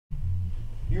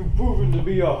You've proven to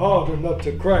be a harder nut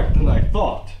to crack than I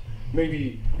thought.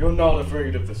 Maybe you're not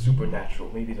afraid of the supernatural.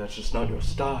 Maybe that's just not your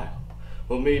style.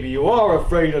 Well, maybe you are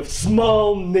afraid of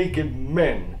small, naked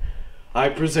men. I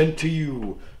present to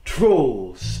you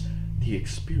Trolls, the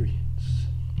Experience.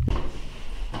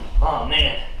 Oh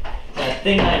man, that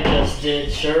thing I just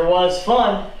did sure was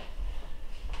fun.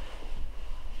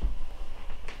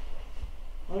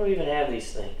 Why do we even have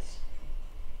these things?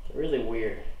 They're really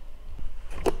weird.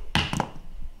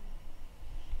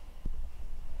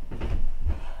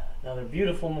 Another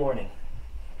beautiful morning.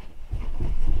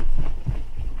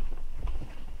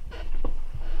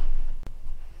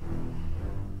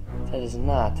 That is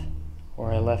not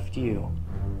where I left you.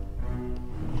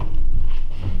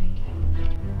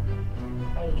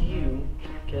 How did you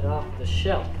get off the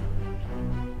shelf?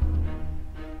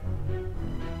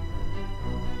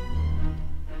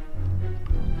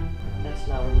 That's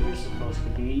not where you're supposed to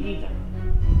be either.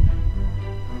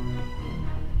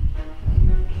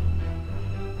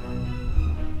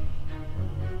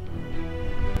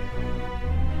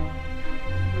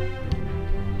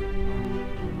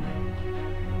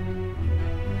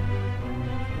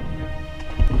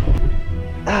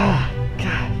 Ah,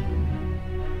 God.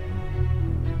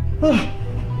 Ah.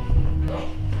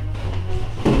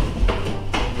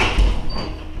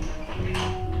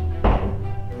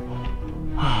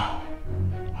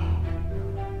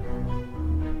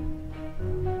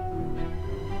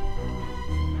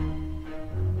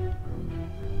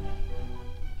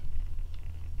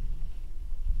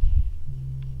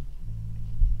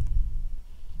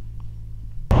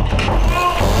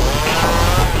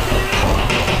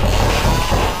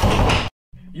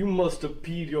 You must have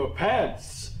peed your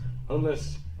pants,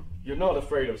 unless you're not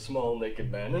afraid of small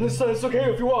naked men, and it's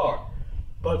okay if you are,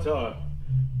 but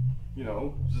you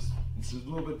know, this is a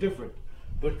little bit different.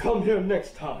 But come here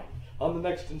next time on the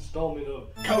next installment of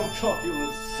Count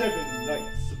Chocula's 7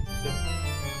 Nights